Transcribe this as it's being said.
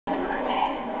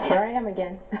Here I am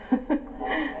again.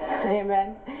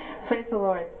 Amen. Praise the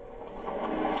Lord.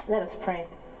 Let us pray.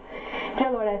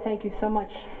 Dear Lord, I thank you so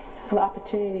much for the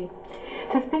opportunity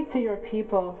to speak to your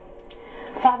people.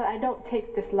 Father, I don't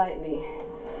take this lightly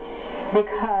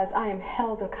because I am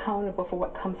held accountable for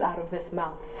what comes out of this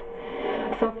mouth.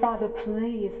 So, Father,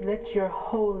 please let your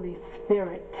Holy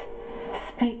Spirit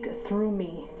speak through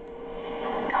me.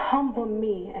 Humble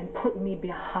me and put me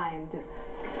behind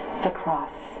the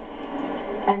cross.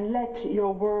 And let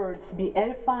your words be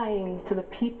edifying to the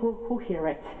people who hear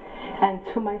it and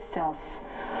to myself.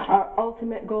 Our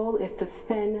ultimate goal is to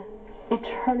spend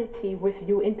eternity with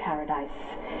you in paradise.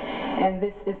 And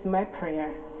this is my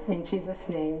prayer. In Jesus'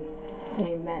 name,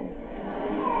 amen.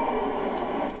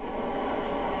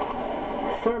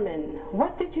 Sermon.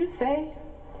 What did you say?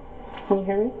 Can you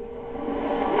hear me?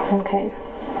 Okay.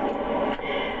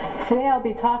 Today I'll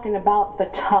be talking about the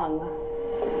tongue.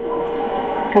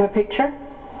 Have a picture?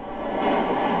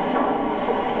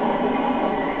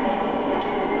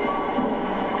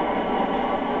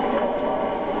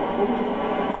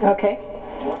 Okay.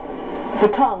 The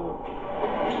tongue.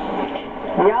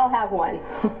 We all have one.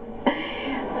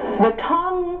 The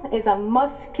tongue is a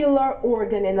muscular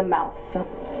organ in the mouth.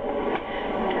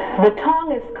 The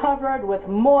tongue is covered with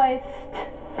moist,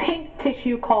 pink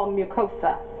tissue called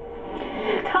mucosa.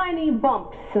 Tiny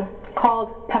bumps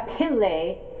called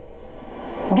papillae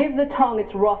give the tongue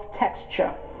its rough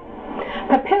texture.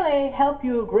 Papillae help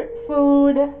you grip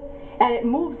food, and it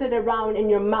moves it around in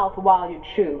your mouth while you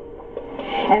chew.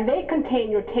 And they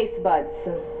contain your taste buds,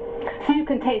 so you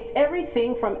can taste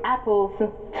everything from apples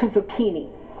to zucchini.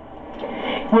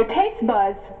 Your taste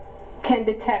buds can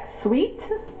detect sweet,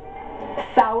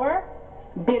 sour,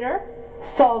 bitter,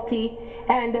 salty,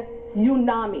 and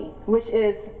umami, which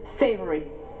is savory.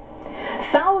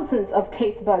 Thousands of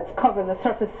taste buds cover the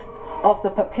surface of the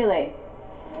papillae.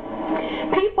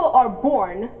 People are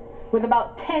born with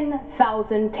about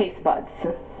 10,000 taste buds.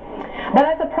 But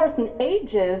as a person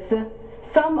ages,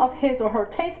 some of his or her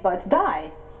taste buds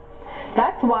die.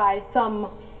 That's why some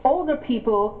older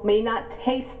people may not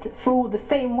taste food the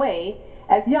same way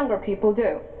as younger people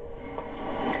do.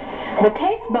 The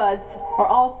taste buds are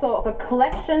also the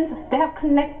collections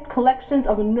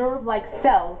of nerve-like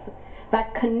cells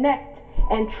that connect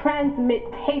and transmit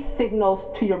taste signals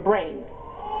to your brain.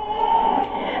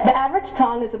 The average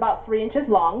tongue is about 3 inches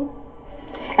long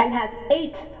and has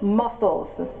 8 muscles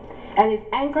and is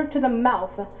anchored to the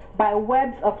mouth by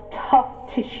webs of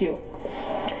tough tissue.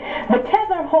 The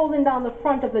tether holding down the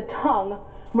front of the tongue,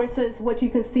 which is what you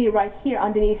can see right here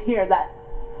underneath here, that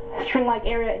string-like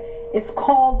area, is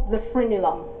called the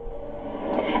frenulum.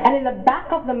 And in the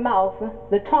back of the mouth,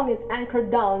 the tongue is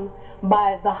anchored down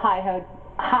by the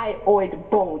hyoid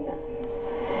bone.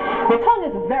 The tongue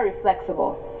is very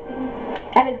flexible.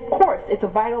 And of course, it's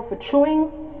vital for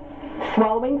chewing,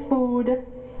 swallowing food,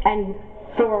 and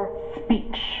for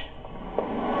speech.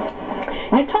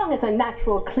 Your tongue is a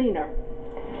natural cleaner.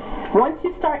 Once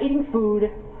you start eating food,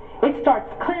 it starts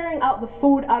clearing out the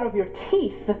food out of your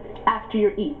teeth after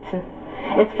you eat.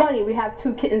 It's funny, we have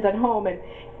 2 kittens at home, and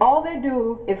all they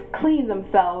do is clean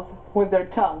themselves with their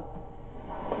tongue.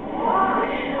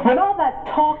 With all that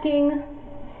talking,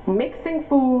 mixing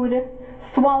food,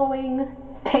 swallowing,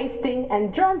 tasting,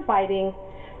 and germ fighting,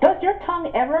 does your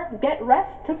tongue ever get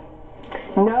rest?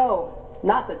 No,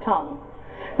 not the tongue.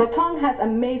 The tongue has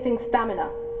amazing stamina,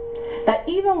 that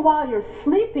even while you're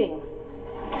sleeping,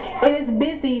 it is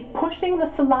busy pushing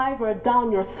the saliva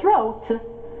down your throat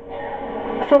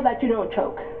so that you don't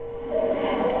choke.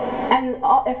 And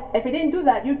if it didn't do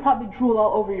that, you'd probably drool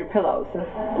all over your pillows.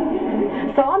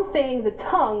 So I'm saying the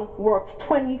tongue works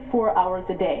 24 hours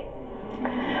a day.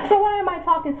 So why am I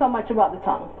talking so much about the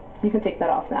tongue? You can take that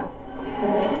off now.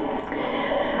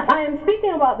 I am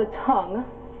speaking about the tongue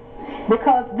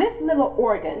because this little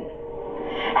organ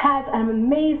has an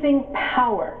amazing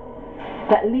power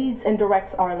that leads and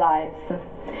directs our lives,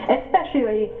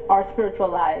 especially our spiritual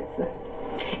lives.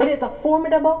 It is a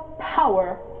formidable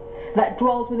power that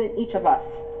dwells within each of us.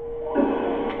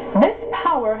 This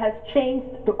power has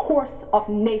changed the course of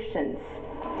nations.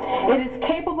 It is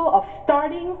capable of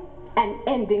starting and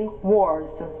ending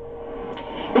wars.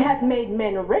 It has made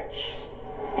men rich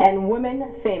and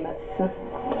women famous.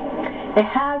 It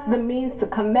has the means to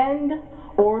commend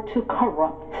or to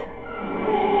corrupt.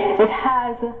 It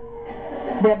has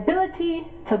the ability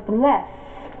to bless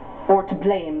or to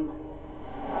blame.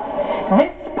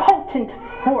 This potent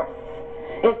force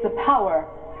is the power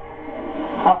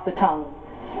of the tongue.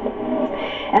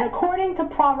 And according to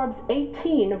Proverbs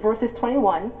 18 verses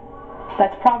 21,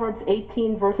 that's Proverbs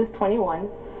 18 verses 21,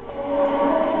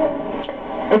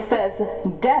 it says,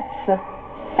 death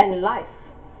and life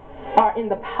are in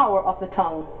the power of the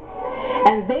tongue,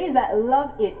 and they that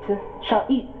love it shall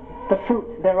eat the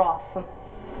fruit thereof.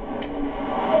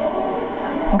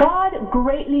 God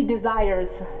greatly desires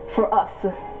for us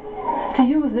to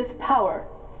use this power,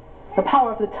 the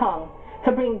power of the tongue,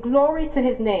 to bring glory to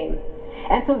his name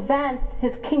and to advance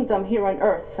his kingdom here on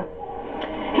earth.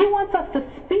 He wants us to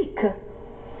speak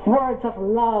words of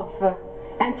love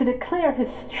and to declare his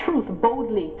truth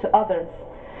boldly to others.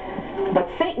 But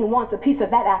Satan wants a piece of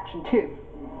that action too.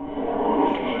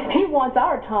 He wants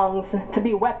our tongues to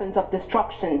be weapons of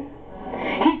destruction.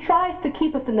 He tries to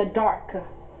keep us in the dark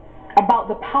about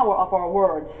the power of our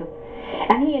words,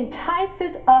 and he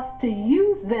entices us to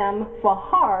use them for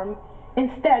harm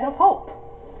instead of hope.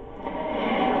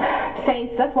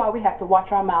 Saints, that's why we have to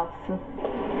watch our mouths.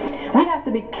 We have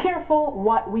to be careful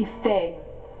what we say.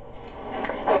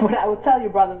 But I will tell you,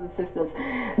 brothers and sisters,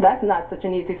 that's not such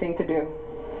an easy thing to do.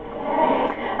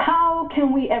 How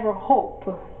can we ever hope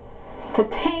to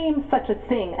tame such a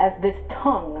thing as this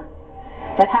tongue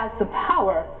that has the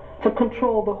power to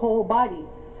control the whole body?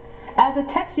 As the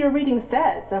text you're reading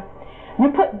says,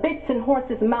 you put bits in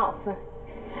horses' mouth.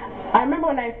 I remember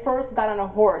when I first got on a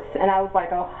horse and I was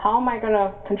like, oh, how am I going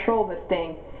to control this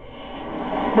thing?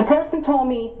 The person told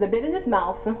me the bit in his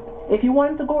mouth, if you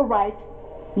want him to go right,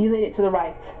 you lead it to the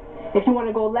right. If you want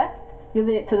to go left, you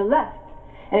lead it to the left.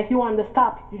 And if you want him to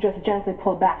stop, you just gently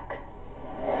pull back.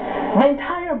 The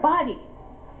entire body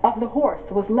of the horse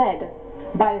was led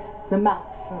by the mouth.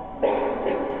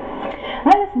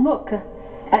 Let us look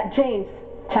at James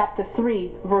chapter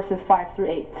 3, verses 5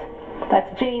 through 8.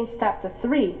 That's James chapter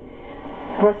 3,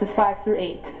 verses 5 through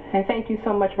 8. And thank you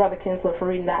so much, Brother Kinsler, for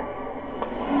reading that.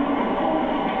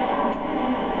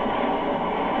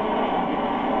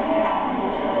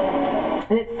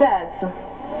 And it says,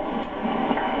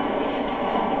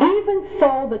 even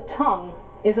so the tongue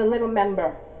is a little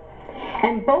member,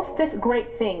 and boasteth great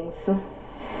things.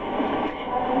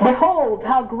 Behold,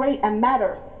 how great a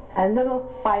matter a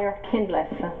little fire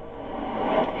kindleth.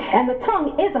 And the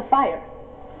tongue is a fire,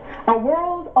 a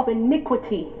world of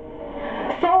iniquity.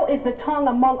 So is the tongue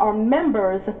among our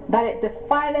members, that it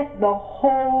defileth the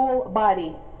whole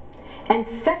body, and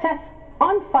setteth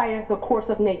on fire the course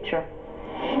of nature,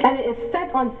 and it is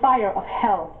set on fire of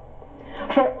hell.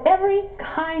 For every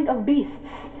kind of beasts,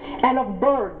 and of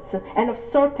birds, and of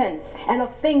serpents, and of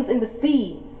things in the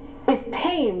sea, is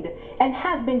tamed, and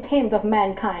has been tamed of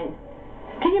mankind.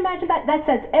 Can you imagine that? That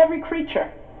says every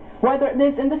creature, whether it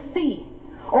lives in the sea,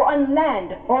 or on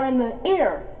land, or in the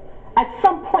air, at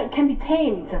some point can be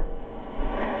tamed.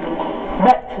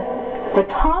 But the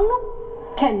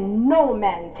tongue can no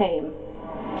man tame.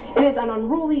 It is an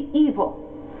unruly evil,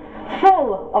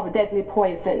 full of deadly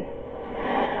poison.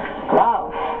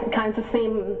 Wow, it kind of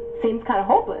seems kind of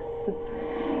hopeless,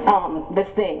 this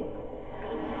thing.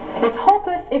 It's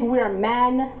hopeless if we are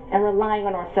man and relying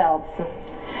on ourselves.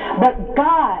 But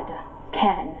God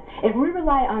can. If we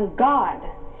rely on God,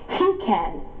 he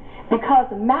can.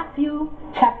 Because Matthew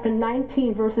chapter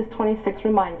 19 verses 26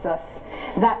 reminds us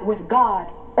that with God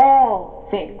all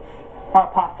things are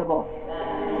possible.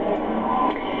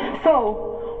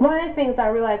 So one of the things I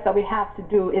realized that we have to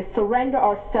do is surrender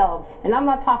ourselves. And I'm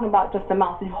not talking about just the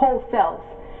mouth, the whole selves.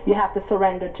 You have to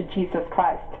surrender to Jesus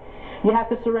Christ. You have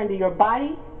to surrender your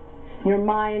body, your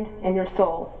mind, and your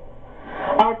soul.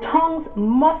 Our tongues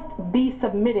must be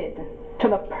submitted to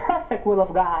the perfect will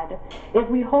of God if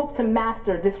we hope to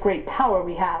master this great power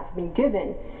we have been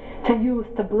given to use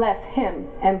to bless him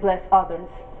and bless others.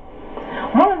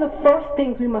 One of the first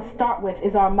things we must start with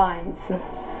is our minds.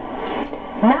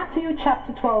 Matthew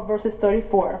chapter 12 verses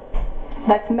 34.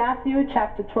 That's Matthew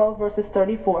chapter 12 verses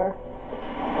 34.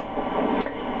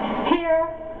 Here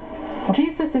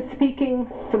Jesus is speaking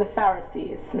to the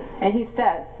Pharisees, and he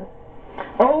says,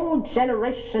 O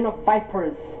generation of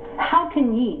vipers, how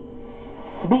can ye,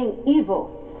 being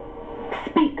evil,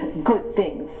 speak good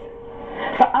things?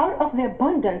 For out of the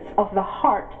abundance of the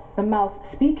heart the mouth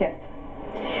speaketh.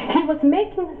 He was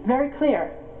making very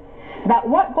clear that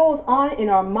what goes on in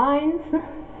our minds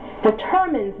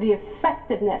determines the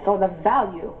effectiveness or the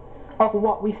value of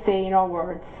what we say in our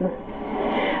words.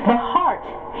 The heart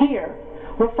here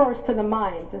refers to the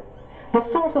mind, the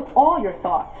source of all your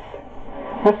thoughts,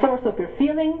 the source of your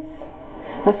feelings,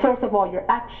 the source of all your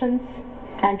actions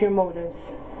and your motives.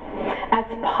 As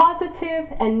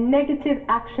positive and negative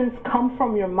actions come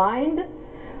from your mind,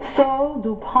 so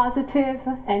do positive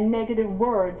and negative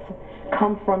words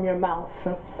come from your mouth.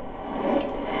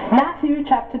 Matthew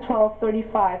chapter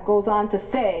 12:35 goes on to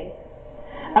say,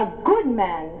 a good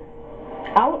man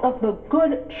out of the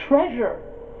good treasure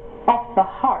of the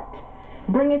heart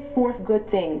bringeth forth good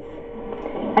things,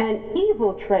 and an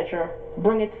evil treasure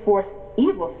bringeth forth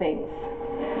evil things.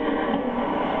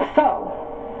 So,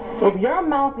 if your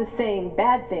mouth is saying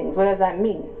bad things, what does that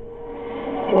mean?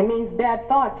 It means bad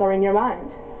thoughts are in your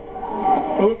mind.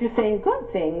 And if you're saying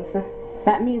good things,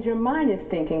 that means your mind is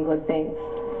thinking good things.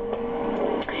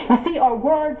 You see, our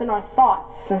words and our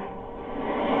thoughts,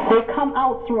 they come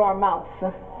out through our mouth.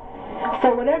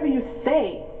 So whatever you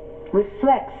say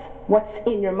reflects what's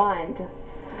in your mind.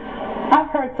 I've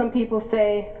heard some people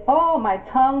say, oh, my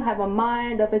tongue have a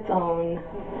mind of its own.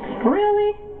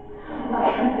 Really?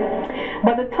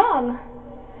 But the tongue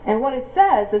and what it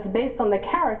says is based on the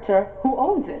character who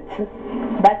owns it.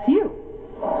 That's you.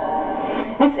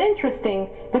 It's interesting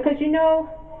because you know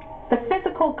the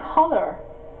physical color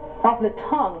of the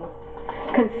tongue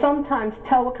can sometimes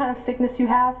tell what kind of sickness you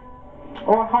have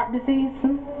or heart disease.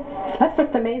 That's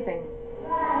just amazing.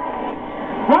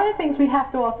 One of the things we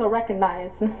have to also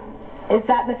recognize is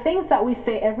that the things that we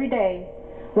say every day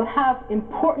will have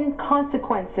important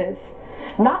consequences,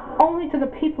 not only to the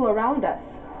people around us,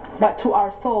 but to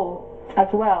our soul as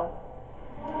well.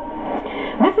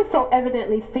 This is so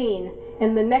evidently seen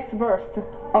in the next verse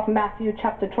of Matthew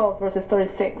chapter 12, verses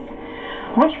 36,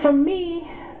 which for me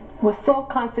was so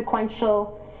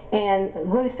consequential and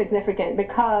really significant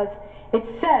because it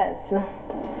says,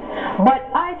 but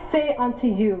I say unto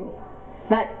you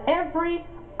that every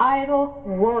idle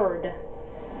word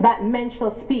that men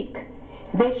shall speak,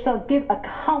 they shall give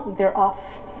account thereof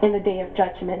in the day of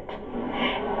judgment.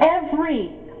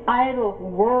 Every idle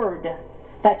word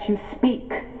that you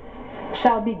speak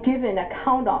shall be given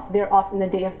account of thereof in the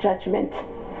day of judgment.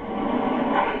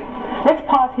 Let's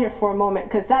pause here for a moment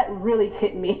because that really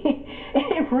hit me.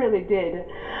 It really did.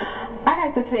 I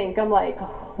had to think, I'm like,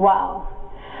 wow.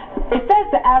 It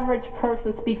says the average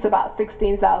person speaks about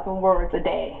 16,000 words a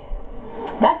day.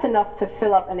 That's enough to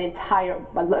fill up an entire,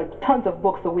 tons of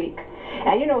books a week.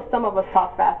 And you know some of us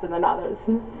talk faster than others.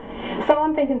 So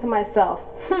I'm thinking to myself,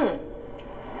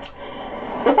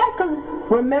 if I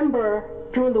could remember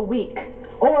during the week,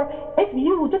 or if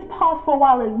you just pause for a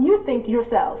while and you think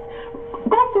yourselves,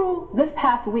 go through this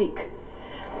past week.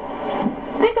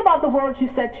 Think about the words you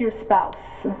said to your spouse,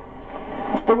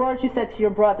 the words you said to your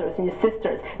brothers and your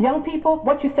sisters. Young people,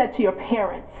 what you said to your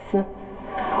parents,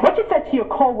 what you said to your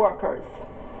co-workers,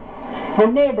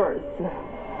 your neighbors,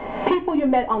 people you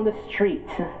met on the street.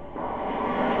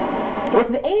 If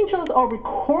the angels are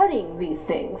recording these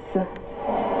things,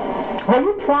 were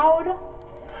you proud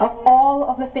of all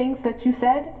of the things that you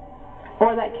said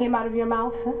or that came out of your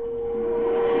mouth?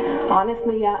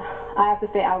 Honestly, I have to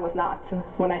say I was not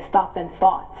when I stopped and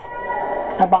thought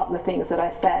about the things that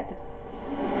I said.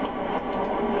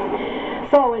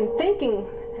 So in thinking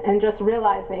and just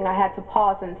realizing, I had to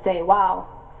pause and say, wow,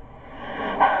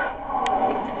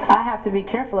 I have to be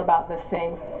careful about this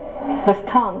thing, this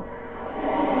tongue.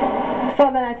 So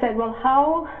then I said, well,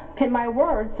 how can my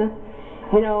words,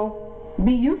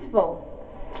 be useful?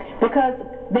 Because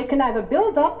they can either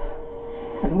build up,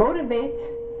 motivate,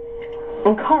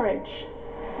 encourage.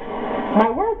 My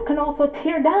words can also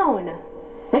tear down.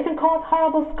 They can cause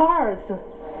horrible scars.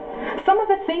 Some of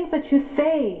the things that you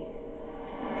say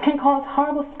can cause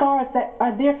horrible scars that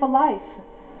are there for life.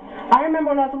 I remember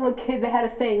when I was a little kid, they had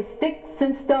a saying, sticks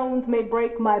and stones may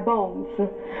break my bones,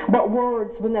 but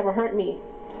words will never hurt me.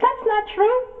 That's not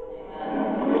true.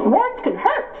 Words can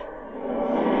hurt.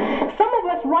 Some of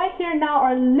us right here now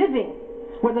are living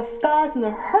with the scars and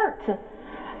the hurt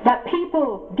that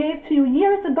people gave to you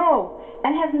years ago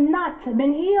and has not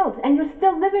been healed, and you're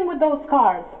still living with those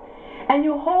scars. And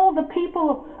you hold the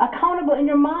people accountable in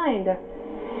your mind.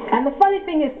 And the funny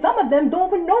thing is, some of them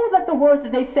don't even know that the words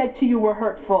that they said to you were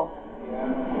hurtful.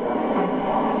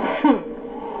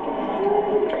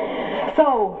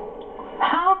 So,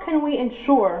 how can we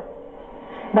ensure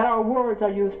that our words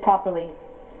are used properly?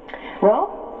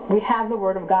 Well, we have the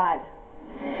Word of God.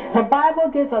 The Bible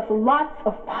gives us lots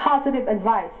of positive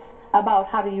advice about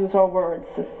how to use our words.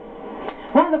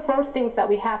 One of the first things that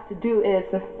we have to do is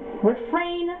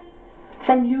refrain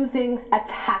from using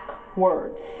attack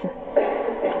words.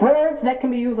 Words that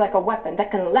can be used like a weapon,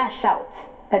 that can lash out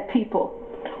at people.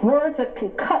 Words that can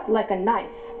cut like a knife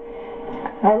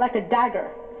or like a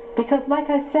dagger. Because like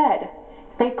I said,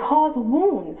 they cause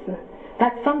wounds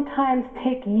that sometimes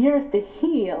take years to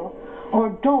heal or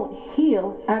don't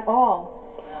heal at all.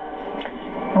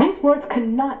 These words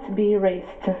cannot be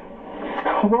erased.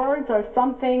 Words are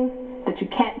something that you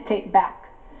can't take back.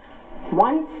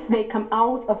 Once they come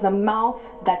out of the mouth,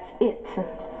 that's it.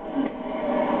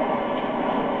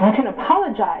 You can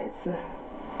apologize,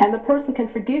 and the person can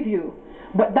forgive you,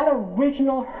 But that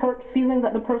original hurt feeling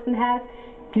that the person has,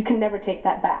 you can never take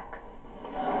that back.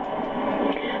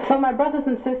 So my brothers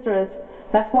and sisters,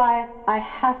 that's why I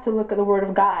have to look at the Word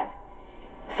of God.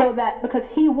 So that, because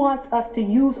He wants us to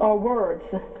use our words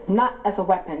not as a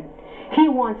weapon. He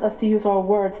wants us to use our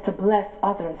words to bless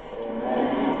others.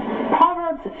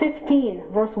 Proverbs 15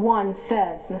 verse 1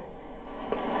 says,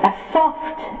 "A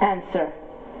soft answer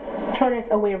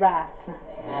turneth away wrath,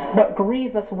 but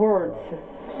grievous words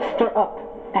stir up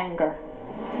anger."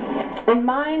 In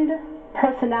Mind,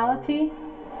 Personality,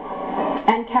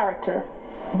 and Character,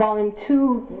 Volume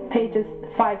 2, pages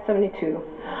 572,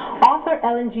 author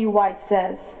Ellen G. White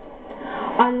says,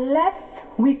 "Unless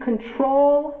we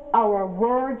control our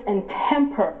words and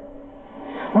temper,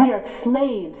 we are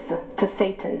slaves to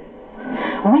Satan.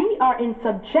 We are in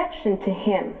subjection to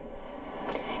him.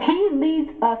 He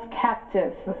leads us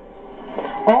captive.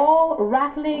 All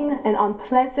rattling and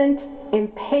unpleasant,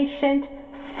 impatient,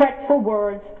 fretful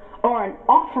words are an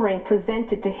offering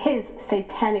presented to his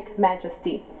satanic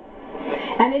majesty.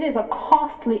 And it is a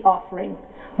costly offering,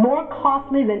 more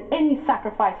costly than any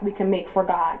sacrifice we can make for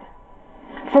God.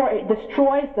 For it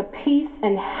destroys the peace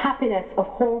and happiness of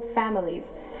whole families.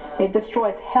 It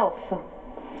destroys health,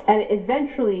 and it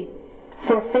eventually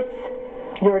forfeits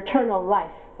your eternal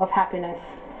life of happiness.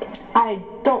 I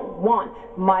don't want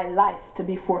my life to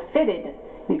be forfeited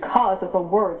because of the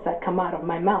words that come out of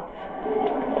my mouth."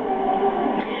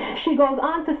 She goes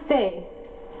on to say,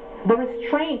 the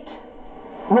restraint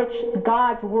which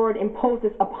God's word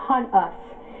imposes upon us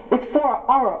is for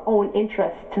our own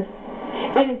interest.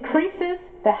 It increases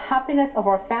the happiness of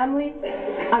our families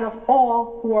and of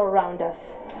all who are around us.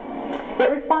 It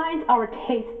refines our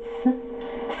tastes,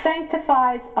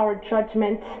 sanctifies our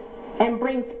judgment, and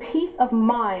brings peace of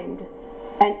mind,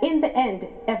 and in the end,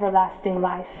 everlasting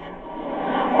life.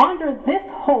 Under this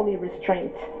holy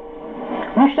restraint,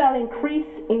 we shall increase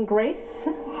in grace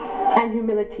and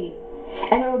humility,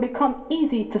 and it will become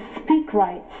easy to speak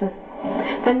right.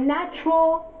 The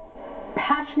natural,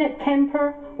 passionate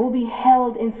temper will be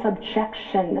held in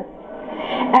subjection.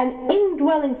 An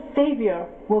indwelling Savior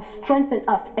will strengthen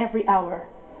us every hour.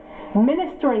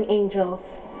 Ministering angels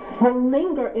will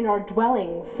linger in our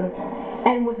dwellings,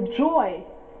 and with joy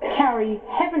carry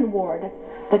heavenward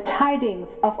the tidings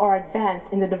of our advance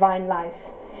in the divine life.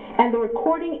 And the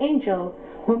recording angel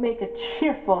will make a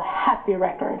cheerful, happy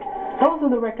record. Those are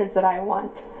the records that I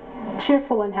want.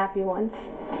 Cheerful and happy ones.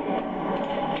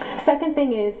 Second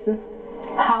thing is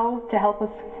how to help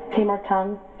us tame our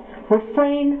tongue.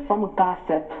 Refrain from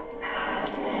gossip.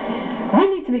 We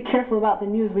need to be careful about the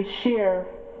news we share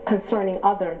concerning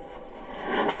others.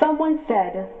 Someone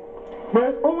said, there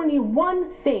is only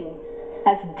one thing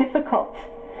as difficult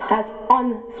as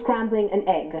unscrambling an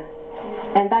egg,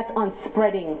 and that's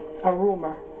unspreading a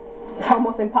rumor. It's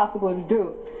almost impossible to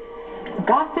do.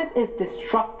 Gossip is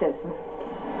destructive,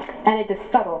 and it is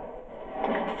subtle.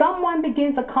 Someone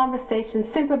begins a conversation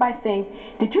simply by saying,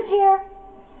 "Did you hear?"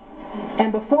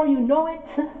 And before you know it,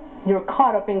 you're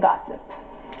caught up in gossip.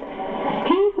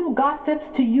 He who gossips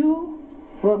to you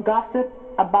will gossip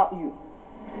about you.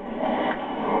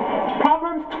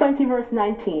 Proverbs 20 verse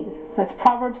 19, that's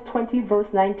Proverbs 20 verse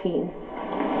 19,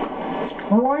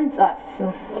 warns us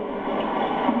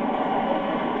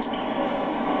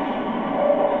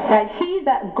that he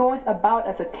that goeth about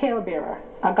as a talebearer,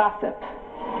 a gossip,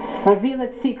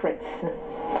 revealeth secrets.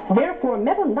 Therefore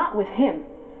meddle not with him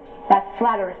that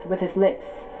flattereth with his lips.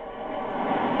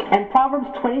 And Proverbs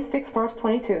 26 verse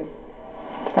 22,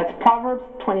 that's Proverbs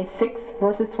 26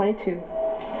 verses 22,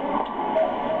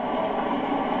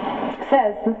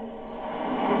 says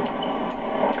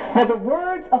that the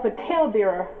words of a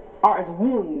talebearer are as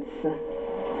wounds,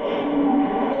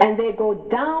 and they go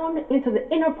down into the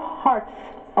inner parts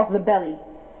of the belly.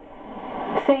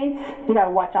 Saints, you got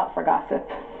to watch out for gossip.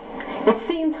 It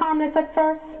seems harmless at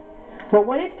first, but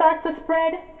when it starts to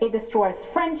spread, it destroys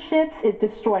friendships, it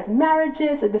destroys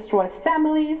marriages, it destroys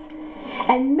families.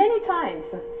 And many times,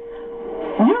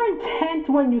 your intent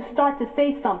when you start to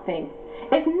say something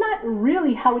is not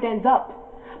really how it ends up.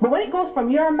 But when it goes from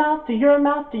your mouth to your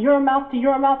mouth to your mouth to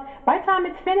your mouth, by the time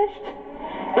it's finished,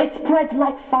 it spreads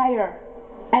like fire,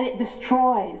 and it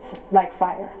destroys like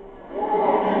fire.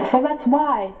 So that's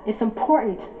why it's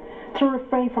important to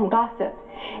refrain from gossip.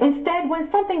 Instead, when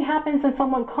something happens and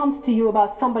someone comes to you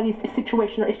about somebody's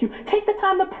situation or issue, take the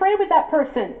time to pray with that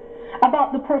person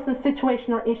about the person's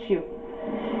situation or issue.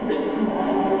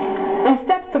 In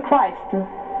Steps to Christ,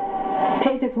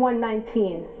 pages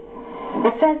 119,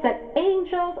 it says that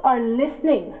angels are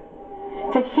listening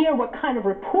to hear what kind of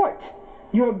report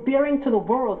you're bearing to the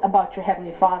world about your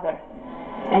Heavenly Father.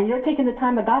 And you're taking the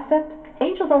time to gossip?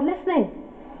 angels are listening.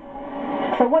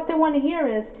 So what they want to hear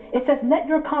is, it says, let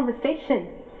your conversation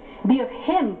be of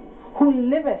him who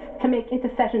liveth to make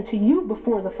intercession to you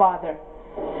before the Father.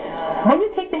 When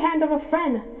you take the hand of a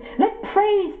friend, let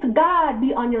praise to God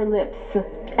be on your lips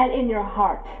and in your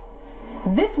heart.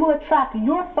 This will attract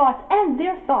your thoughts and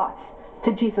their thoughts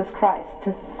to Jesus Christ.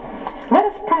 Let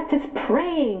us practice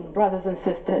praying, brothers and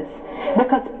sisters,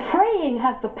 because praying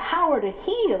has the power to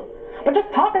heal. But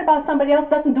just talking about somebody else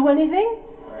doesn't do anything,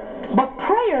 but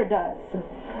prayer does.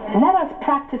 Let us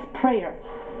practice prayer.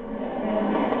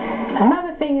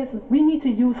 Another thing is, we need to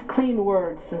use clean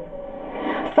words.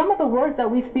 Some of the words that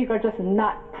we speak are just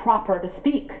not proper to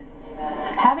speak.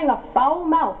 Having a foul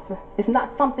mouth is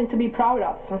not something to be proud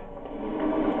of.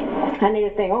 I know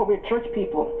you're saying, oh, we're church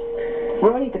people. You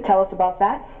don't need to tell us about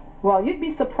that. Well, you'd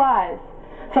be surprised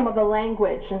some of the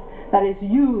language that is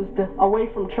used away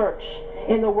from church,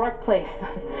 in the workplace,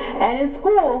 and in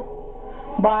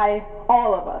school by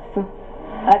all of us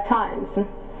at times.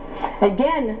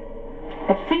 Again,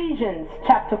 Ephesians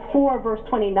chapter 4, verse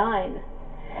 29.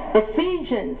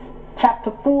 Ephesians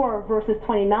chapter 4, verses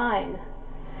 29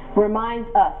 reminds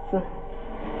us,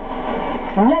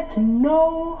 let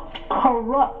no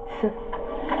corrupt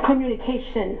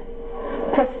communication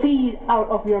proceed out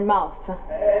of your mouth,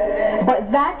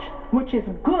 but that which is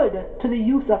good to the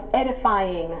use of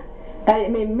edifying, that it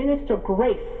may minister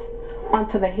grace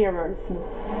unto the hearers.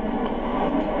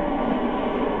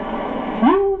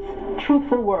 Use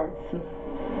truthful words.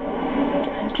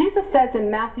 Jesus says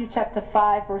in Matthew chapter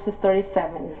 5, verses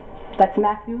 37. That's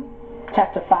Matthew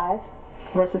chapter 5,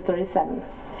 verses 37.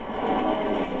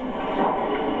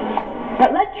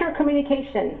 But let your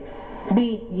communication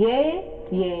be yea,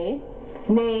 yea,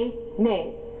 nay,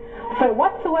 nay. For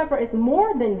whatsoever is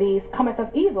more than these cometh of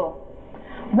evil.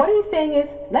 What he's saying is,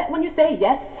 when you say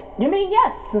yes, you mean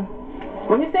yes.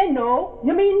 When you say no,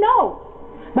 you mean no.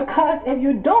 Because if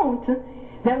you don't,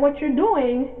 then what you're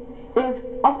doing is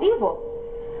of evil.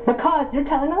 Because you're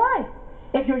telling a lie.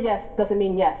 If your yes doesn't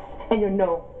mean yes, and your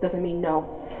no doesn't mean no.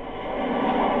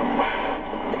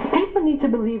 People need to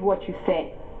believe what you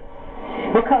say.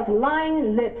 Because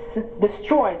lying lips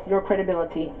destroys your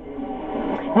credibility.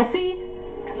 You see,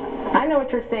 I know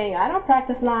what you're saying. I don't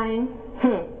practice lying.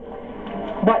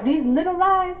 But these little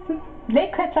lies,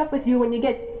 they catch up with you when you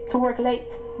get to work late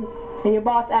and your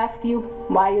boss asks you,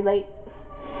 why are you late?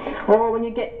 Or when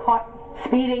you get caught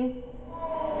speeding,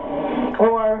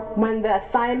 or when the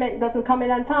assignment doesn't come in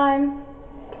on time,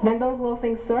 then those little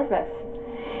things surface.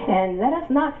 And let us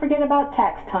not forget about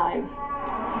tax time.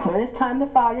 When it's time to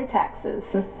file your taxes,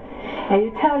 and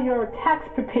you tell your tax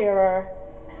preparer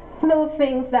little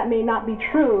things that may not be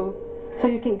true, so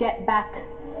you can get back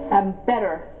a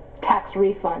better tax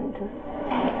refund.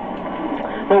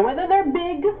 But whether they're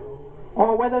big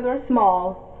or whether they're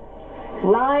small,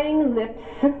 lying lips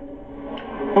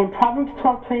in Proverbs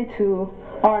 12:22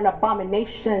 are an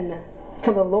abomination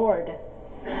to the Lord.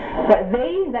 But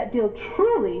they that deal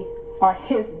truly are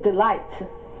his delight.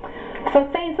 So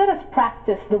saints, let us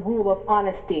practice the rule of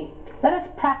honesty. Let us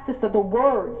practice that the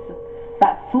words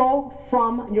that flow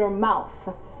from your mouth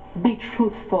be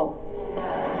truthful.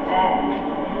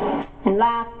 And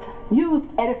last, use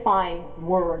edifying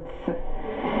words.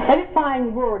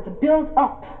 Edifying words build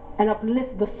up and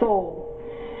uplift the soul.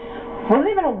 We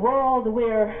live in a world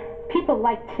where people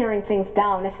like tearing things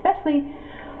down, especially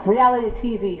reality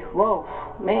TV. Whoa,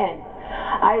 man.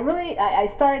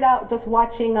 I started out just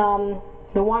watching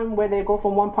the one where they go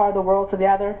from one part of the world to the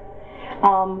other.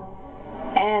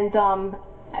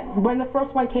 When the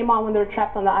first one came on, when they were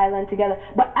trapped on the island together.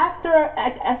 But after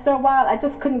a while, I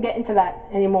just couldn't get into that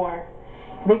anymore,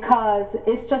 because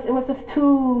it was just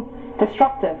too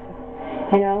destructive,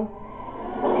 you know.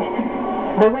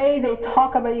 The way they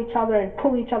talk about each other and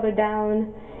pull each other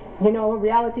down, you know,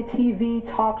 reality TV,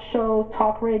 talk show,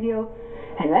 talk radio,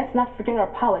 and let's not forget our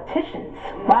politicians.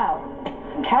 Wow,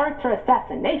 character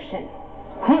assassination.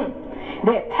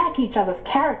 They attack each other's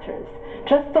characters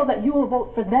just so that you will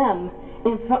vote for them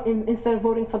instead of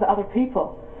voting for the other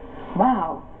people.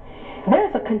 Wow.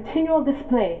 There's a continual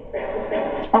display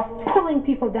of pulling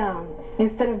people down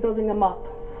instead of building them up.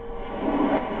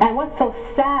 And what's so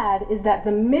sad is that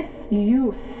the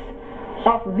misuse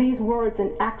of these words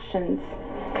and actions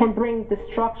can bring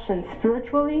destruction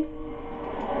spiritually,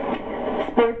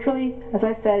 as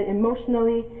I said,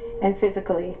 emotionally, and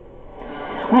physically.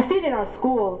 We see it in our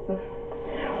schools,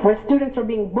 where students are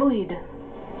being bullied,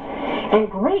 and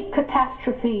great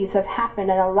catastrophes have happened,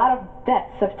 and a lot of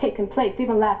deaths have taken place,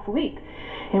 even last week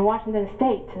in Washington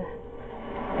State,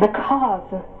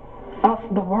 because of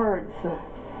the words.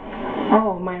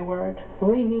 Oh, my word.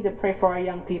 We need to pray for our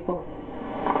young people.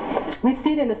 We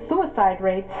see it in the suicide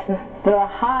rates that are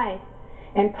high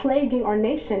and plaguing our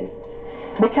nation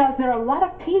because there are a lot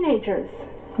of teenagers,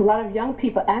 a lot of young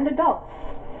people and adults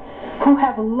who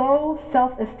have low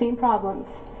self-esteem problems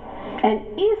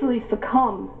and easily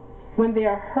succumb when they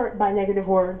are hurt by negative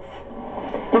words.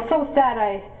 It's so sad.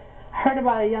 I heard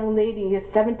about a young lady who's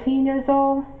 17 years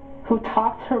old who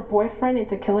talked her boyfriend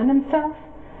into killing himself.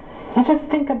 You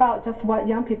just think about just what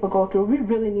young people go through. We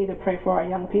really need to pray for our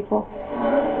young people.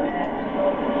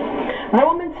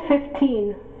 Romans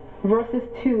 15 verses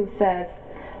 2 says,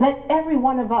 let every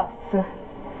one of us,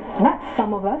 not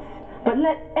some of us, but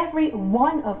let every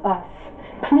one of us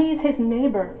please his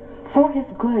neighbor for his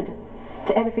good,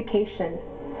 to edification.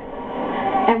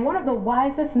 And one of the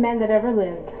wisest men that ever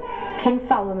lived, King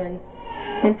Solomon,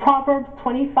 in Proverbs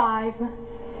 25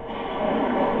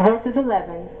 verses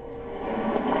 11,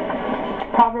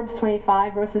 Proverbs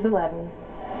 25 verses 11,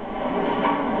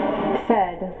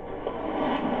 said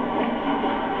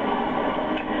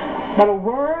that a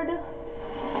word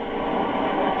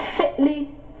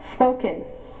fitly spoken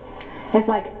is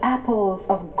like apples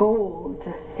of gold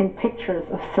in pictures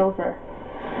of silver.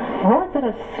 Words that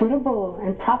are suitable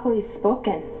and properly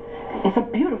spoken is a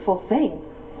beautiful thing.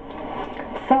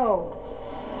 So,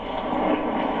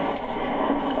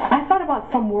 I thought about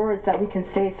some words that we can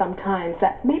say sometimes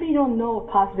that maybe you don't know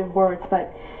positive words,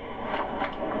 but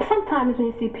sometimes when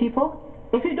you see people,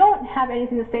 if you don't have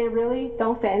anything to say really,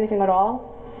 don't say anything at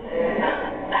all.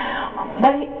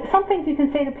 But some things you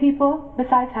can say to people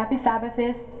besides Happy Sabbath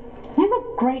is, you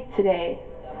look great today.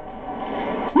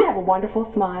 You have a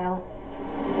wonderful smile.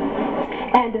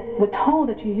 And the tone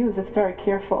that you use is very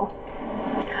careful.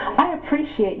 I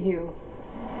appreciate you.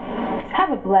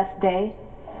 Have a blessed day.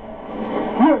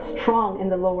 You're strong in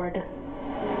the Lord.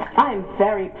 I am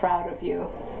very proud of you.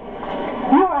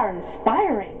 You are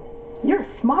inspiring. You're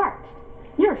smart.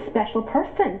 You're a special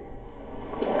person.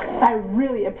 I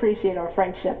really appreciate our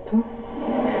friendship.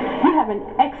 You have an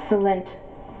excellent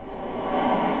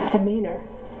demeanor.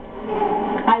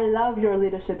 I love your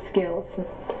leadership skills.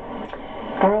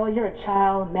 Girl, you're a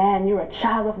child. Man, you're a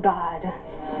child of God.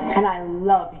 And I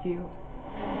love you.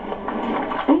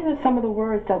 These are some of the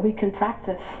words that we can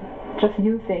practice just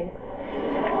using.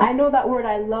 I know that word,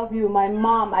 I love you. My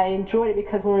mom, I enjoyed it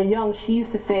because when we were young, she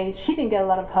used to say she didn't get a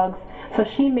lot of hugs, so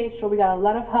she made sure we got a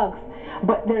lot of hugs.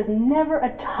 But there's never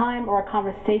a time or a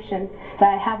conversation that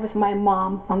I have with my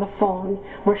mom on the phone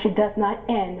where she does not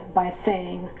end by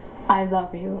saying, I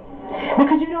love you.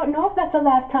 Because you don't know if that's the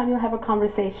last time you'll have a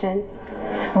conversation.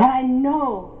 But I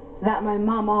know that my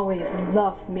mom always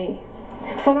loves me.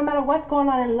 So no matter what's going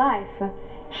on in life,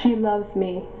 she loves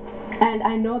me. And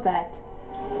I know that.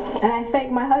 And I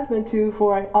thank my husband too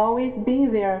for always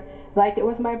being there. Like it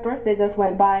was my birthday just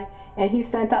went by, and he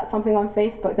sent out something on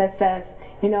Facebook that says,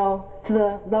 you know, to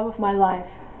the love of my life.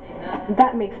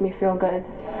 That makes me feel good.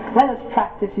 Let us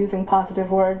practice using positive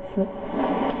words.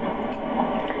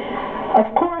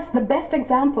 Of course, the best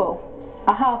example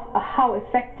of how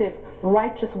effective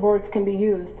righteous words can be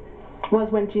used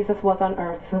was when Jesus was on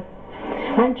earth.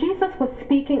 When Jesus was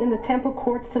speaking in the temple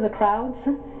courts to the crowds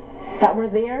that were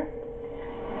there,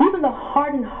 even the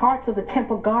hardened hearts of the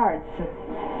temple guards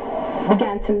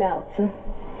began to melt.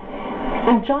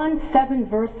 In John 7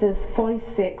 verses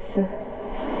 46,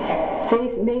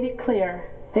 they made it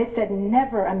clear. They said,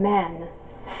 never a man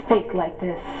spake like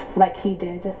this, like he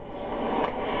did.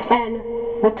 And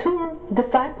the two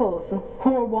disciples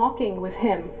who were walking with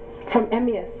him from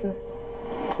Emmaus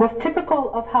was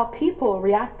typical of how people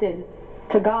reacted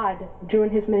to God during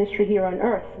his ministry here on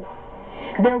earth.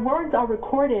 Their words are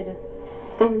recorded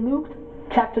in Luke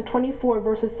chapter 24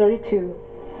 verses 32,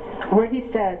 where he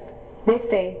says, they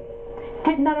say,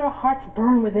 did not our hearts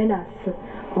burn within us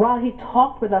while he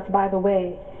talked with us by the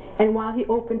way, and while he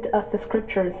opened to us the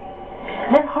scriptures?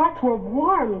 Their hearts were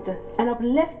warmed and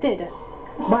uplifted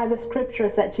by the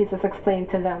scriptures that Jesus explained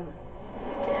to them.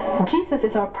 Jesus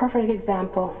is our perfect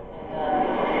example.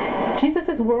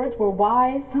 Jesus' words were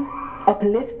wise,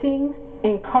 uplifting,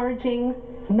 encouraging,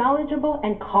 knowledgeable,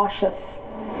 and cautious.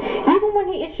 Even when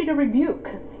he issued a rebuke,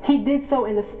 he did so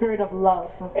in the spirit of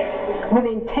love, with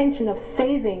the intention of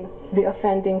saving the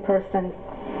offending person.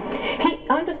 He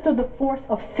understood the force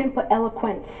of simple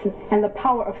eloquence and the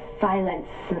power of silence.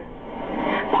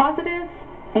 Positive,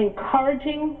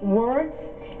 encouraging words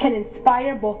can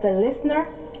inspire both the listener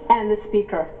and the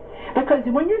speaker. Because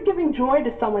when you're giving joy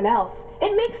to someone else,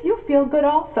 it makes you feel good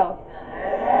also.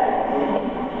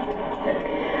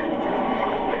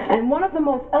 And one of the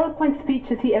most eloquent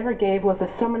speeches he ever gave was the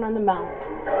Sermon on the Mount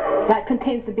that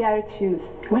contains the Beatitudes,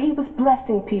 where he was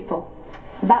blessing people.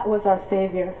 That was our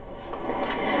Savior.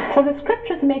 So the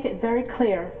scriptures make it very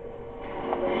clear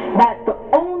that the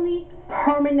only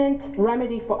permanent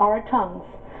remedy for our tongues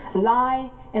lie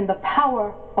in the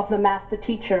power of the master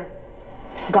teacher,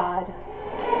 God.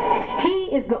 He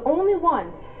is the only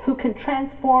one who can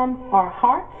transform our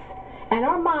hearts and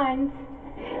our minds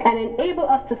and enable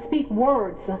us to speak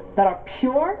words that are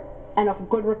pure and of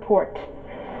good report.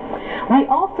 We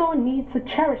also need to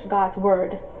cherish God's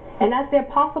word. And as the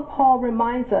Apostle Paul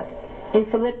reminds us in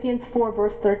Philippians 4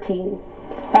 verse 13,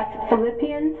 that's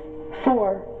Philippians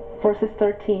 4 verses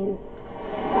 13.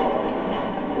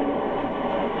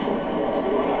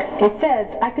 It says,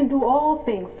 I can do all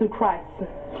things through Christ,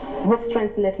 which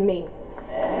strengtheneth me.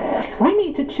 We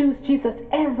need to choose Jesus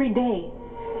every day,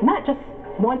 not just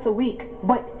once a week,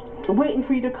 but waiting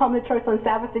for you to come to church on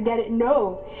Sabbath to get it.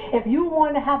 No. If you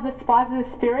want to have this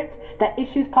positive spirit that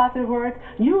issues positive words,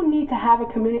 you need to have a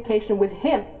communication with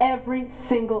him every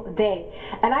single day.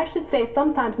 And I should say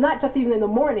sometimes, not just even in the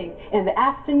morning, in the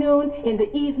afternoon, in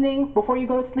the evening, before you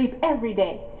go to sleep, every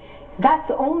day. That's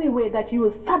the only way that you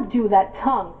will subdue that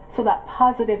tongue so that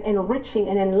positive, enriching,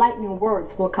 and enlightening words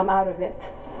will come out of it.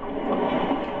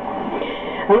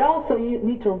 We also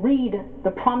need to read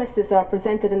the promises that are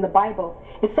presented in the Bible.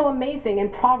 It's so amazing in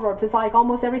Proverbs. It's like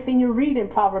almost everything you read in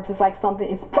Proverbs is like something,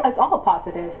 it's all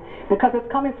positive because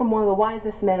it's coming from one of the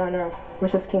wisest men on earth,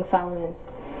 which is King Solomon.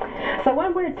 So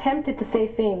when we're tempted to say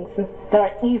things that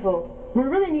are evil, we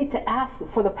really need to ask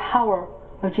for the power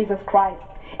of Jesus Christ.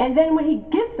 And then when he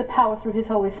gives the power through his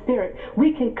Holy Spirit,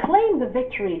 we can claim the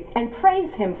victory and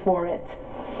praise him for it.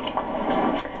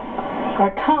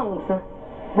 Our tongues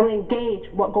will engage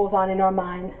what goes on in our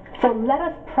mind. So let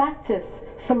us practice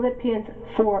Philippians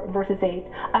 4 verses 8.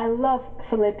 I love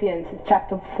Philippians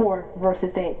chapter 4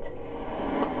 verses 8.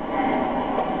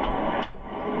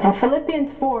 And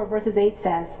Philippians 4 verses 8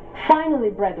 says, finally,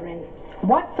 brethren,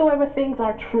 whatsoever things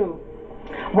are true,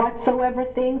 whatsoever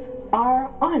things are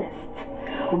honest,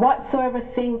 whatsoever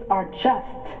things are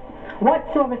just,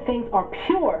 whatsoever things are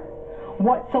pure,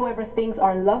 whatsoever things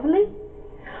are lovely,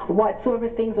 whatsoever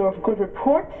things are of good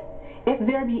report, if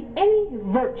there be any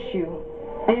virtue,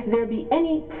 and if there be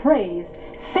any praise,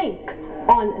 think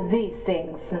on these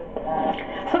things.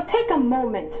 So take a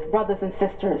moment, brothers and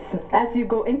sisters, as you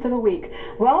go into the week.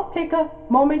 Well, take a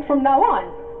moment from now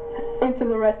on into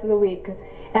the rest of the week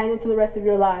and into the rest of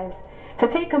your lives to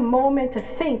take a moment to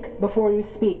think before you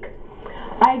speak.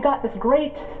 I got this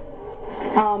great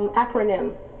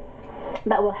acronym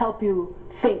that will help you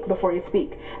think before you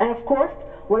speak. And of course,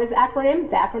 what is the acronym?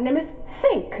 The acronym is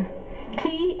THINK.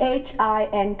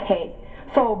 T-H-I-N-K.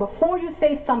 So before you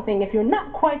say something, if you're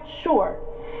not quite sure,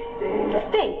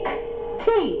 think.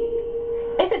 T.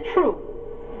 Is it true?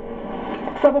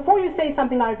 So before you say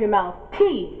something out of your mouth,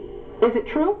 T. Is it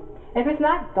true? If it's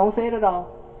not, don't say it at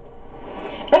all.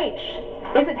 H.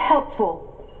 Is it helpful?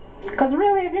 Because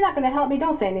really, if you're not going to help me,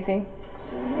 don't say anything.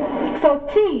 So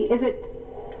T. Is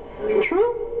it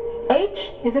true?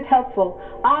 H. Is it helpful?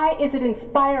 I. Is it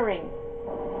inspiring?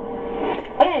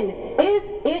 N. Is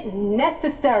it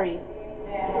necessary?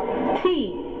 T.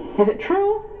 Is it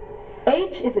true?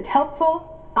 H. Is it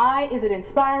helpful? I. Is it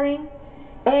inspiring?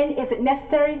 N. Is it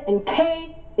necessary? And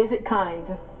K. Is it kind?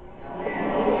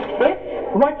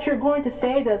 If what you're going to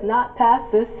say does not pass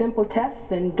this simple test,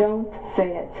 then don't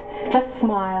say it. Just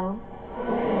smile.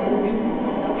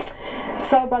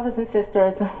 So, brothers and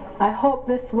sisters, I hope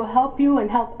this will help you and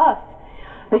help us,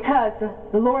 because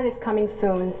the Lord is coming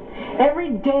soon.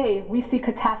 Every day we see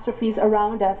catastrophes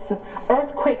around us.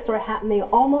 Earthquakes are happening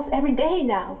almost every day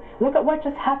now. Look at what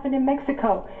just happened in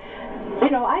Mexico. You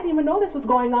know, I didn't even know this was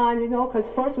going on, you know, because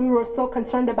first we were so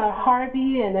concerned about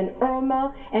Harvey and then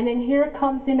Irma, and then here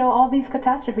comes, you know, all these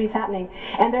catastrophes happening.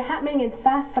 And they're happening in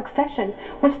fast succession,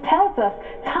 which tells us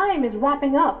time is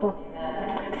wrapping up.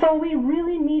 So we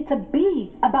really need to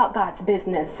be about God's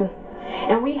business.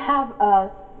 And we have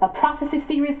a prophecy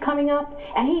series coming up,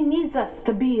 and he needs us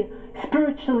to be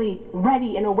spiritually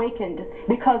ready and awakened,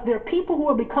 because there are people who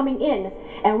will be coming in,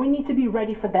 and we need to be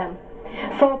ready for them.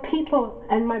 So people,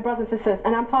 and my brothers and sisters,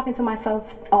 and I'm talking to myself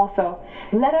also,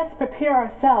 let us prepare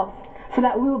ourselves so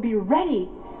that we will be ready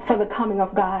for the coming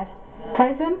of God.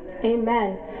 Praise him.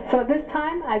 Amen. So at this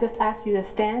time, I just ask you to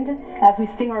stand as we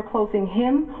sing our closing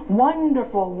hymn,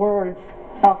 Wonderful Words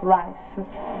of Life.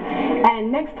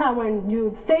 And next time when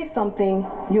you say something,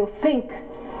 you'll think,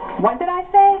 what did I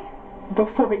say?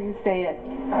 Before you say it.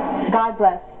 God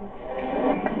bless.